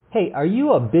Hey, are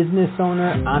you a business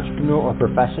owner, entrepreneur, or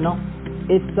professional?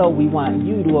 If so, we want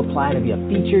you to apply to be a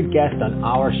featured guest on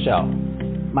our show.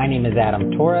 My name is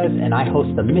Adam Torres, and I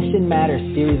host the Mission Matters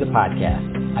series of podcasts.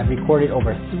 I've recorded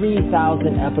over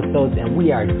 3,000 episodes, and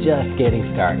we are just getting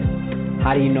started.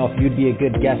 How do you know if you'd be a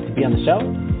good guest to be on the show?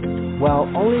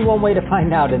 Well, only one way to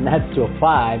find out, and that's to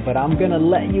apply, but I'm going to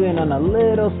let you in on a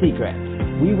little secret.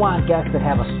 We want guests that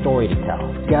have a story to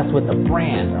tell, guests with a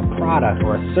brand, a product,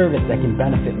 or a service that can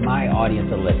benefit my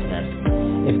audience of listeners.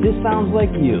 If this sounds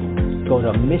like you, go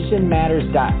to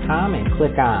missionmatters.com and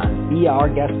click on Be Our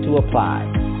Guest to apply.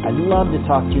 I'd love to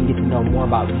talk to you and get to know more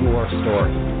about your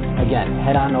story. Again,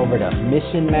 head on over to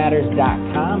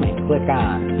missionmatters.com and click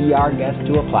on Be Our Guest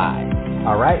to apply.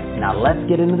 All right, now let's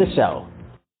get into the show.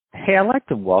 Hey, I'd like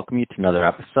to welcome you to another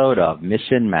episode of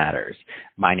Mission Matters.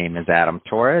 My name is Adam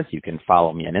Torres. You can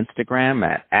follow me on Instagram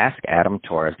at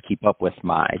AskAdamTorres. Keep up with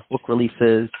my book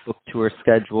releases, book tour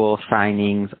schedule,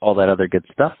 signings, all that other good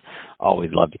stuff.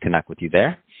 Always love to connect with you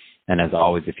there. And as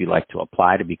always, if you'd like to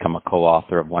apply to become a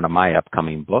co-author of one of my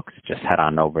upcoming books, just head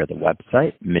on over to the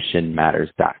website,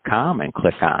 missionmatters.com, and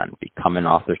click on Become an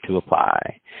Author to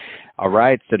apply. All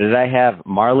right, so today I have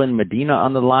Marlon Medina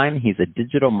on the line. He's a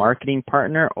digital marketing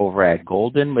partner over at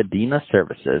Golden Medina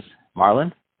Services.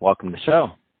 Marlon, welcome to the show.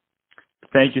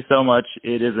 Thank you so much.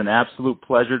 It is an absolute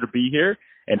pleasure to be here,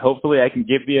 and hopefully I can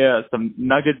give you some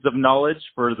nuggets of knowledge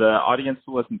for the audience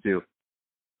to listen to.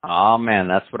 Oh, man,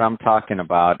 that's what I'm talking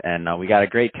about. And we got a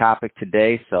great topic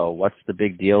today. So what's the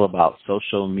big deal about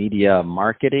social media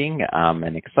marketing?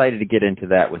 And excited to get into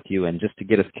that with you. And just to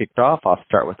get us kicked off, I'll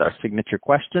start with our signature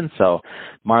question. So,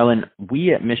 Marlon,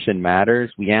 we at Mission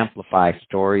Matters, we amplify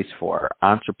stories for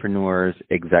entrepreneurs,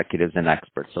 executives, and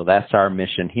experts. So that's our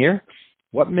mission here.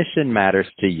 What mission matters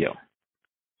to you?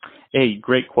 Hey,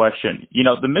 great question. You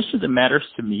know, the mission that matters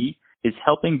to me is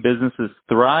helping businesses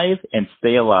thrive and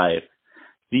stay alive.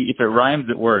 See, if it rhymes,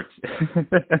 it works.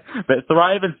 But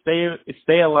thrive and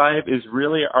stay alive is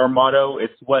really our motto.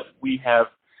 It's what we have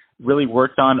really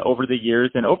worked on over the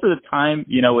years. And over the time,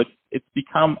 you know, it's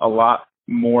become a lot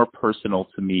more personal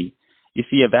to me. You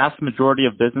see, a vast majority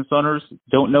of business owners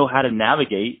don't know how to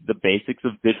navigate the basics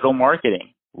of digital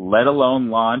marketing, let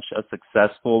alone launch a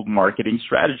successful marketing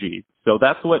strategy. So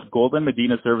that's what Golden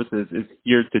Medina Services is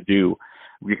here to do.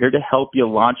 We're here to help you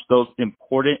launch those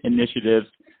important initiatives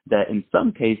that in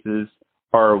some cases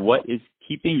are what is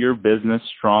keeping your business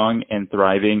strong and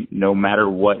thriving no matter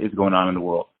what is going on in the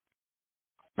world.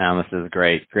 Man, this is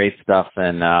great stuff,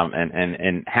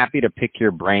 and happy to pick your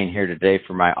brain here today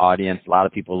for my audience. A lot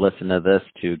of people listen to this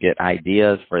to get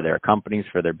ideas for their companies,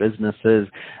 for their businesses.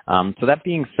 So that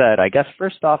being said, I guess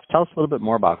first off, tell us a little bit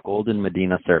more about Golden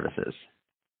Medina Services.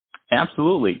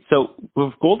 Absolutely. So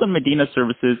with Golden Medina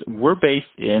Services, we're based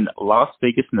in Las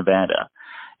Vegas, Nevada.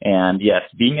 And yes,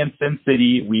 being in Sin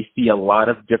City, we see a lot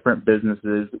of different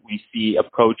businesses. We see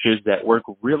approaches that work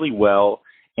really well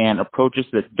and approaches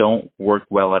that don't work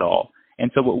well at all. And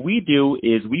so what we do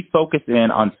is we focus in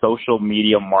on social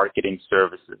media marketing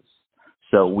services.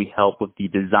 So we help with the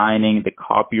designing, the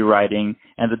copywriting,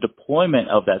 and the deployment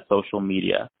of that social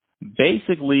media.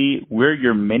 Basically, we're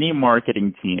your mini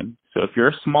marketing team. So if you're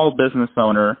a small business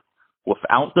owner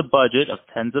without the budget of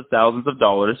tens of thousands of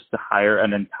dollars to hire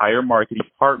an entire marketing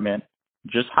department,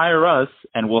 just hire us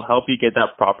and we'll help you get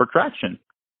that proper traction.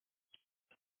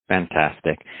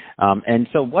 Fantastic. And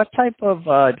so what type of,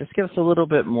 just give us a little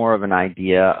bit more of an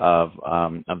idea of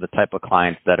the type of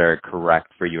clients that are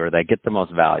correct for you or that get the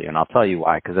most value. And I'll tell you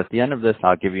why, because at the end of this,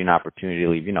 I'll give you an opportunity to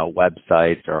leave,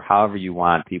 websites or however you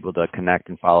want people to connect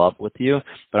and follow up with you.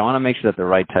 But I want to make sure that the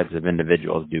right types of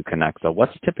individuals do connect. So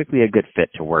what's typically a good fit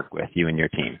to work with you and your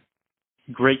team?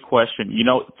 Great question.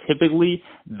 Typically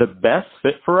the best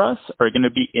fit for us are going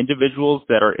to be individuals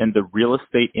that are in the real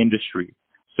estate industry.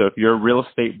 So if you're a real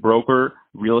estate broker,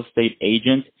 real estate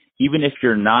agent, even if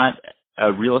you're not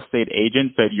a real estate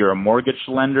agent, but you're a mortgage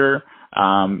lender,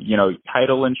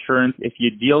 title insurance, if you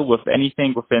deal with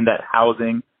anything within that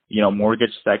housing,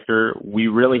 mortgage sector, we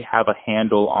really have a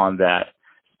handle on that,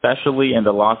 especially in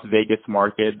the Las Vegas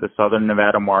market, the Southern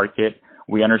Nevada market.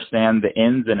 We understand the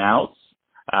ins and outs.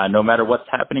 No matter what's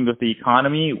happening with the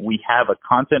economy, we have a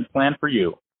content plan for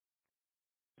you.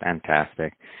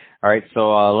 Fantastic. All right, so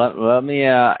let me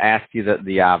ask you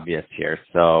the obvious here.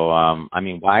 So,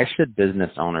 why should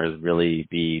business owners really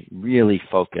be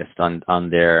focused on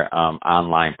their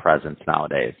online presence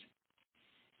nowadays?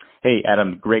 Hey,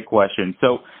 Adam, great question.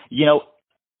 So,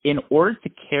 in order to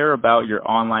care about your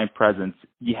online presence,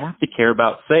 you have to care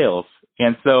about sales.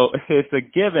 And so it's a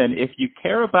given. If you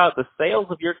care about the sales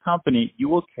of your company, you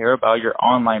will care about your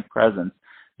online presence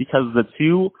because the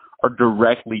two are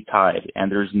directly tied,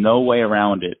 and there's no way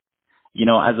around it.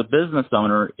 As a business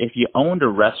owner, if you owned a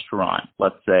restaurant,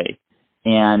 let's say,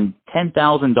 and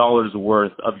 $10,000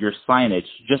 worth of your signage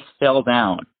just fell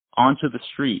down onto the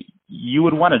street, you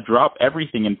would want to drop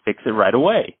everything and fix it right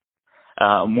away.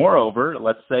 Moreover,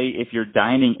 let's say if your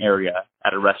dining area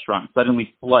at a restaurant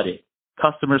suddenly flooded,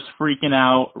 customers freaking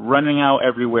out, running out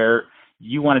everywhere,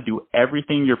 you want to do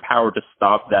everything in your power to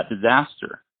stop that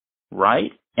disaster,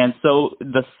 right? And so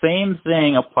the same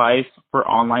thing applies for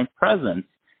online presence.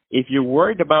 If you're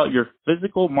worried about your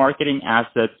physical marketing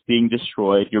assets being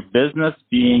destroyed, your business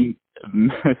being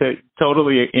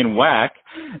totally in whack,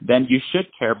 then you should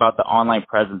care about the online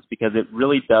presence, because it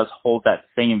really does hold that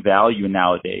same value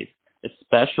nowadays,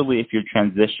 especially if you're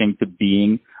transitioning to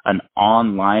being an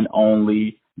online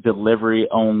only, delivery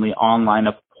only, online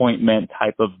appointment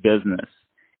type of business.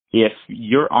 If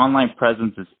your online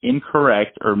presence is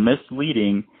incorrect or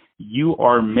misleading, you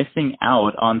are missing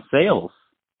out on sales.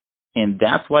 And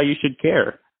that's why you should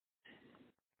care.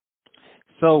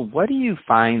 So what do you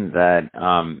find that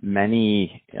I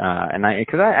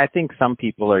think some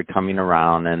people are coming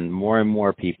around, and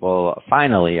more people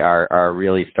finally are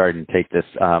really starting to take this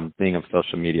thing of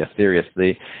social media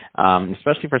seriously,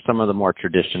 especially for some of the more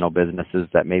traditional businesses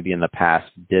that maybe in the past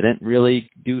didn't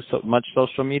really do so much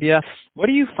social media. What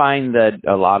do you find that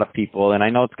a lot of people, and I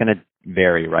know it's going to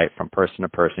vary, right, from person to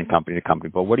person, company to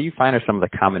company, but what do you find are some of the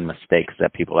common mistakes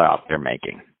that people are out there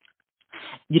making?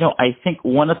 I think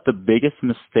one of the biggest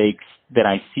mistakes that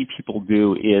I see people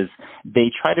do is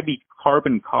they try to be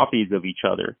carbon copies of each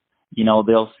other.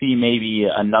 They'll see maybe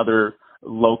another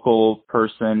local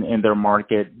person in their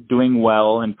market doing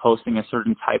well and posting a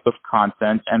certain type of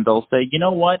content, and they'll say, you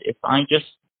know what, if I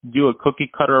just do a cookie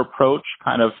cutter approach,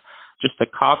 kind of just a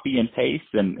copy and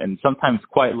paste, and sometimes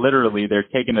quite literally they're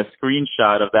taking a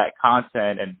screenshot of that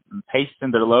content and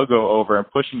pasting their logo over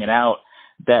and pushing it out,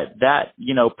 that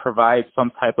provides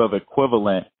some type of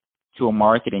equivalent to a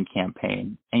marketing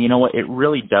campaign. And you know what? It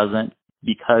really doesn't,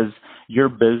 because your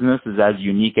business is as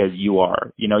unique as you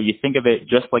are. You think of it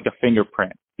just like a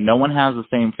fingerprint. No one has the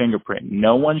same fingerprint.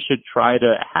 No one should try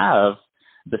to have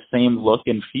the same look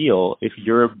and feel if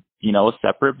you're, a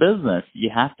separate business.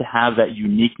 You have to have that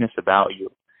uniqueness about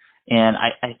you. And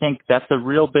I think that's a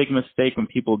real big mistake when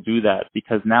people do that,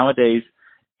 because nowadays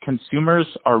consumers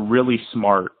are really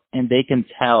smart, and they can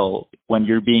tell when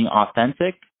you're being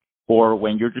authentic or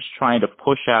when you're just trying to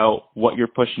push out what you're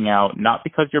pushing out, not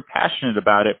because you're passionate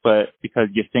about it, but because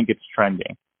you think it's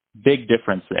trending. Big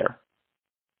difference there.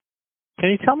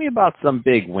 Can you tell me about some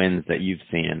big wins that you've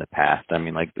seen in the past? And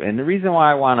the reason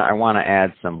why I want to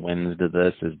add some wins to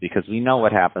this is because we know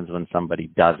what happens when somebody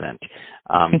doesn't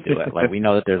do it. We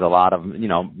know that there's a lot of,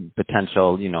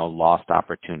 potential, lost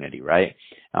opportunity, right?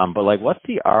 But what's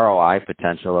the ROI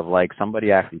potential of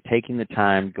somebody actually taking the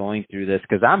time, going through this?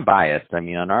 Because I'm biased.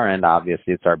 On our end,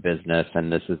 obviously it's our business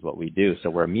and this is what we do.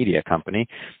 So we're a media company.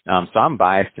 So I'm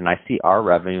biased, and I see our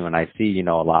revenue, and I see,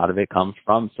 a lot of it comes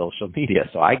from social media.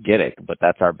 So I get it, but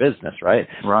that's our business, right?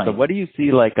 Right. So what do you see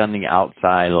on the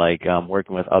outside,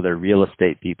 working with other real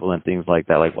estate people and things like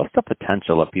that? What's the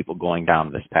potential of people going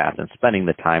down this path and spending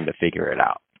the time to figure it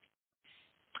out?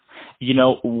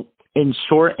 In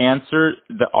short answer,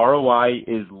 the ROI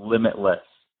is limitless.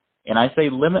 And I say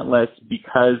limitless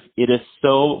because it is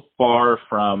so far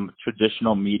from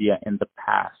traditional media in the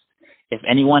past. If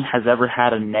anyone has ever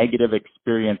had a negative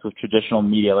experience with traditional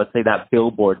media, let's say that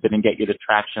billboard didn't get you the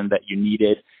traction that you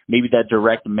needed, maybe that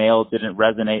direct mail didn't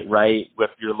resonate right with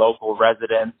your local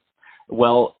residents,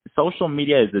 well, social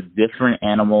media is a different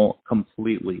animal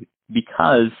completely,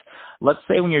 because let's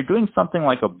say when you're doing something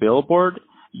like a billboard,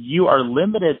 you are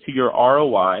limited to your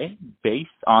ROI based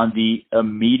on the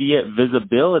immediate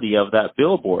visibility of that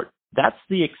billboard. That's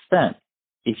the extent.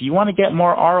 If you want to get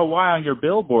more ROI on your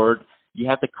billboard, you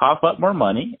have to cough up more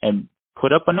money and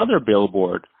put up another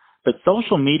billboard. But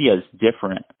social media is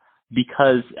different,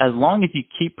 because as long as you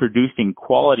keep producing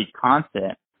quality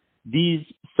content, these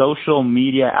social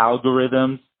media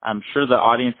algorithms, I'm sure the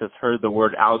audience has heard the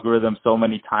word algorithm so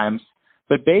many times,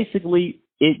 but basically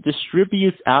it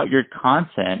distributes out your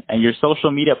content, and your social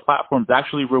media platforms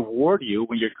actually reward you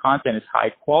when your content is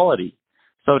high quality.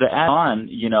 So to add on,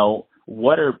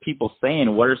 what are people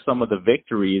saying? What are some of the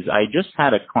victories? I just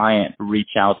had a client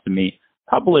reach out to me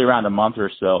probably around a month or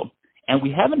so, and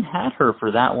we haven't had her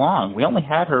for that long. We only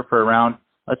had her for around,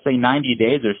 let's say, 90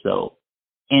 days or so.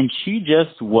 And she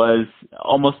just was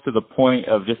almost to the point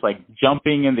of just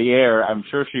jumping in the air. I'm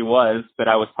sure she was, but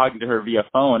I was talking to her via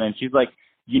phone, and she's like,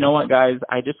 you know what, guys,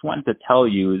 I just wanted to tell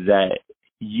you that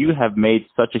you have made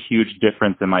such a huge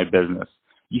difference in my business.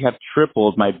 you have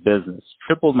tripled my business,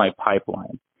 tripled my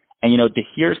pipeline. And, to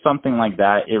hear something like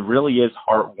that, it really is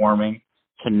heartwarming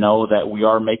to know that we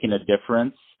are making a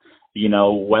difference,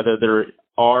 whether there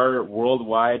are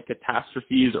worldwide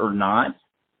catastrophes or not.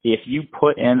 If you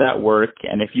put in that work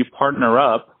and if you partner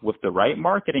up with the right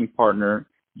marketing partner,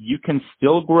 you can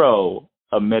still grow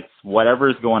amidst whatever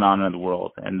is going on in the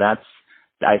world. And I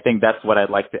think that's what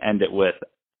I'd like to end it with.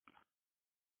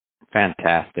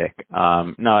 Fantastic.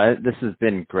 No, this has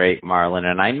been great, Marlon.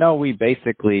 And I know we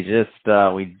basically just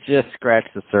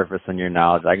scratched the surface on your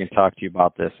knowledge. I can talk to you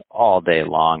about this all day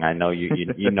long. I know you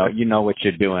know what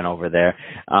you're doing over there.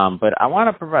 But I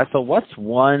want to provide. So what's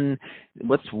one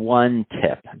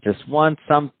tip? Just one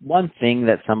thing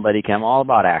that somebody can. I'm all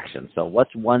about action. So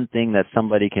what's one thing that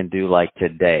somebody can do like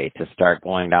today to start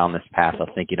going down this path of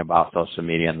thinking about social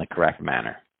media in the correct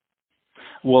manner?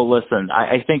 Well, listen,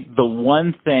 I think the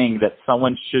one thing that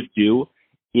someone should do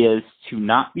is to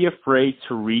not be afraid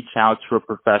to reach out to a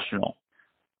professional.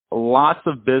 Lots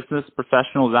of business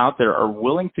professionals out there are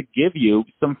willing to give you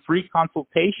some free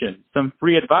consultation, some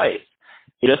free advice.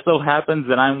 It just so happens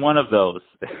that I'm one of those.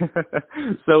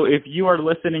 So if you are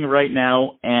listening right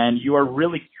now and you are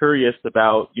really curious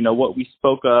about, what we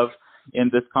spoke of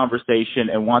in this conversation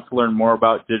and want to learn more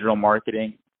about digital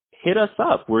marketing, hit us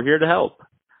up. We're here to help.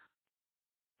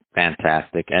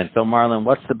 Fantastic. And so, Marlon,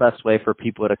 what's the best way for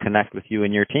people to connect with you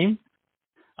and your team?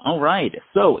 All right.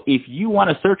 So if you want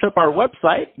to search up our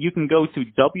website, you can go to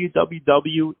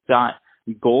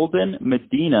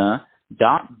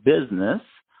www.goldenmedina.business.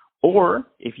 Or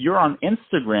if you're on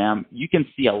Instagram, you can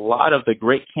see a lot of the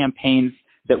great campaigns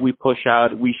that we push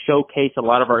out. We showcase a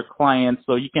lot of our clients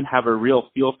so you can have a real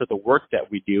feel for the work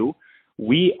that we do.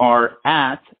 We are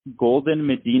at Golden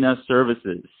Medina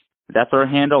Services. That's our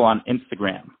handle on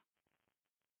Instagram.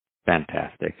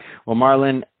 Fantastic. Well,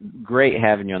 Marlon, great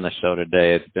having you on the show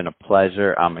today. It's been a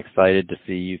pleasure. I'm excited to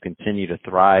see you continue to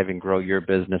thrive and grow your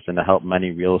business and to help many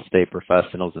real estate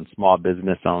professionals and small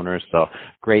business owners. So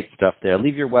great stuff there.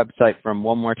 Leave your website from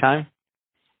one more time.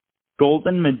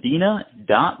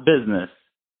 goldenmedina.business.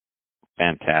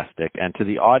 Fantastic. And to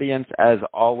the audience, as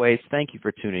always, thank you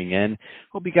for tuning in.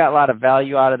 Hope you got a lot of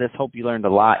value out of this. Hope you learned a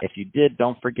lot. If you did,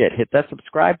 don't forget, hit that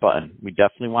subscribe button. We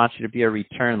definitely want you to be a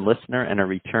return listener and a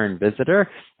return visitor.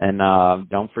 And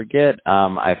don't forget,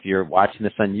 if you're watching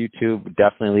this on YouTube,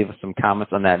 definitely leave us some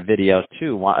comments on that video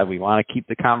too. We want to keep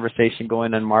the conversation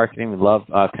going in marketing. We love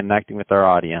connecting with our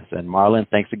audience. And Marlon,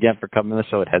 thanks again for coming to the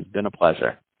show. It has been a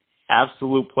pleasure.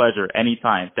 Absolute pleasure.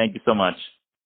 Anytime. Thank you so much.